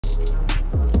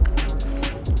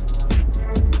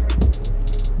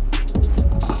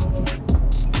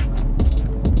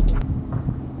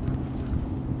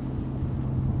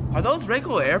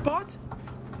regular AirPods?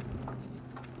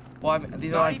 Well,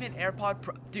 these not are like, even AirPod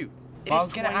Pro. Dude, I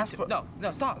was gonna ask for... No,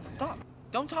 stop.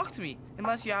 Don't talk to me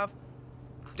unless you have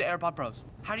the AirPod Pros.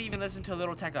 How do you even listen to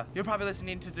Little Tekka? You're probably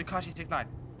listening to Tekashi 69.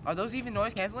 Are those even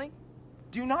noise canceling?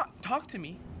 Do not talk to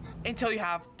me until you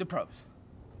have the Pros.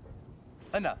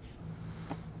 Enough.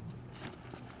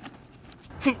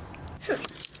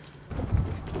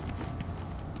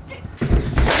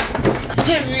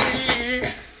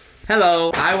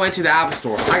 Hello, I went to the Apple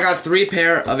store. I got 3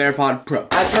 pair of AirPod Pro.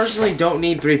 I personally don't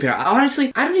need 3 pair.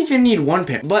 Honestly, I don't even need 1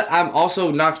 pair. But I'm also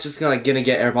not just gonna get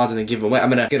AirPods and then give them away. I'm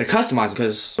gonna customize them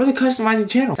because we're the customizing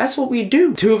channel. That's what we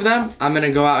do. 2 of them, I'm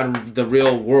gonna go out in the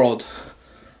real world.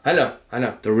 I know,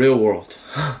 the real world.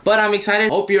 But I'm excited.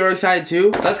 Hope you're excited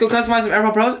too. Let's go customize some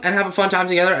AirPod Pros and have a fun time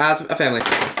together as a family.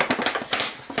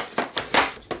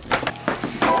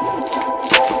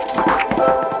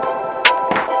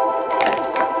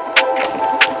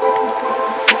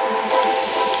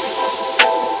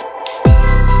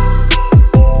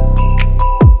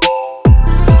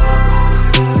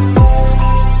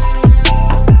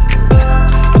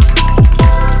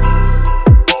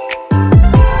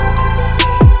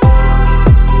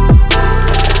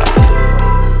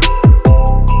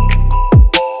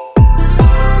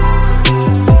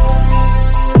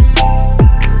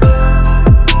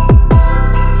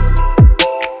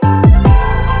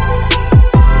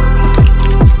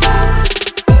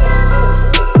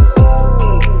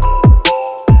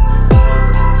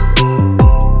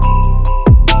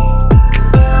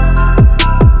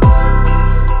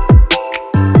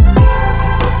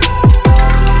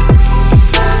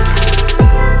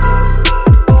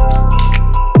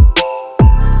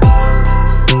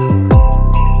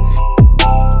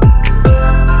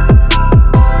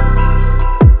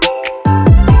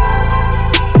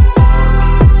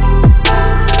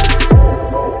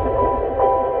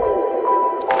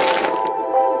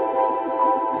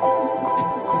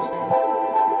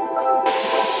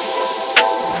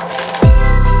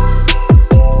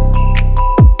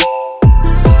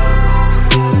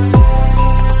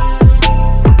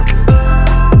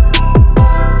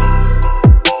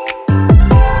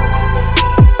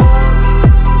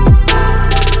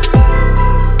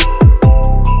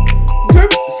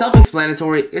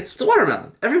 Self-explanatory. It's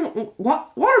watermelon.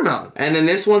 Watermelon. And then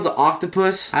this one's an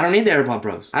octopus. I don't need the AirPod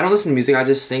Pros. I don't listen to music. I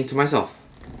just sing to myself.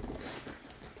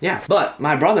 Yeah. But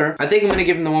my brother, I think I'm gonna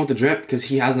give him the one with the drip because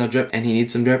he has no drip and he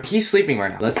needs some drip. He's sleeping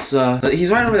right now. Let's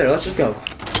he's right over there. Let's just go.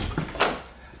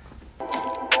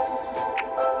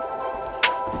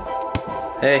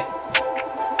 Hey.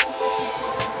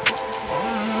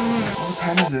 What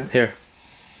time is it? Here.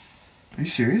 Are you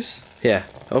serious? Yeah.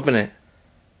 Open it.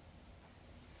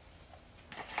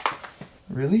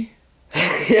 Really?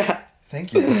 Yeah.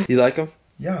 Thank you. You like them?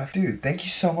 Yeah, dude, thank you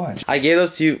so much. I gave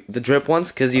those to you, the drip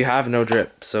ones, because you have no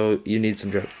drip, so you need some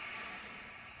drip.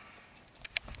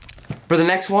 For the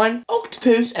next one,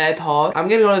 octopus AirPod. I'm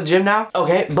gonna go to the gym now,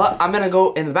 okay, but I'm gonna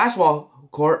go in the basketball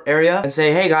court area and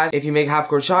say, hey guys, if you make a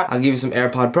half-court shot, I'll give you some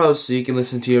AirPod Pros so you can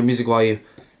listen to your music while you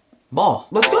ball.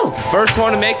 Let's go. First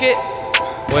one to make it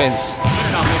wins.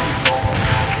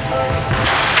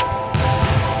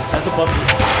 That's a puppy.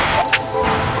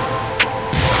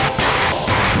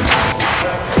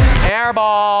 Air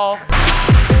ball. No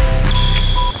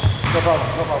problem.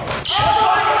 Oh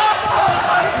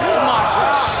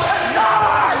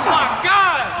my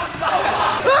god!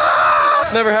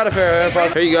 Never had a pair of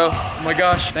AirPods. Here you go. Oh my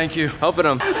gosh, thank you. Helping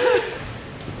them.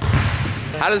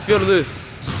 How does it feel to lose?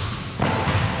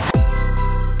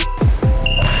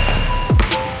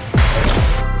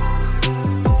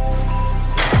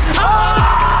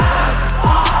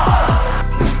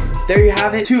 There you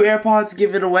have it. 2 AirPods,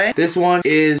 give it away. This one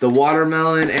is the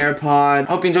watermelon AirPod.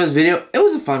 Hope you enjoyed this video. It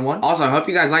was a fun one. Also, I hope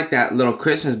you guys like that little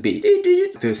Christmas beat.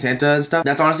 The Santa and stuff.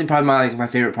 That's honestly probably my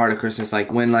favorite part of Christmas.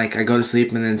 Like when I go to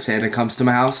sleep and then Santa comes to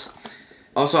my house.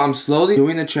 Also, I'm slowly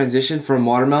doing the transition from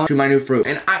watermelon to my new fruit.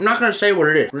 And I'm not gonna say what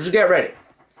it is. Just get ready.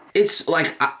 It's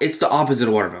like, it's the opposite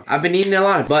of watermelon. I've been eating a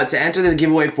lot of it. But to enter the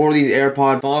giveaway for these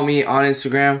AirPods, follow me on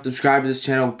Instagram, subscribe to this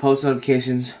channel, post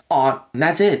notifications on. And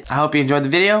that's it. I hope you enjoyed the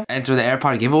video. Enter the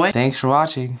AirPod giveaway. Thanks for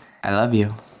watching. I love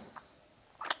you.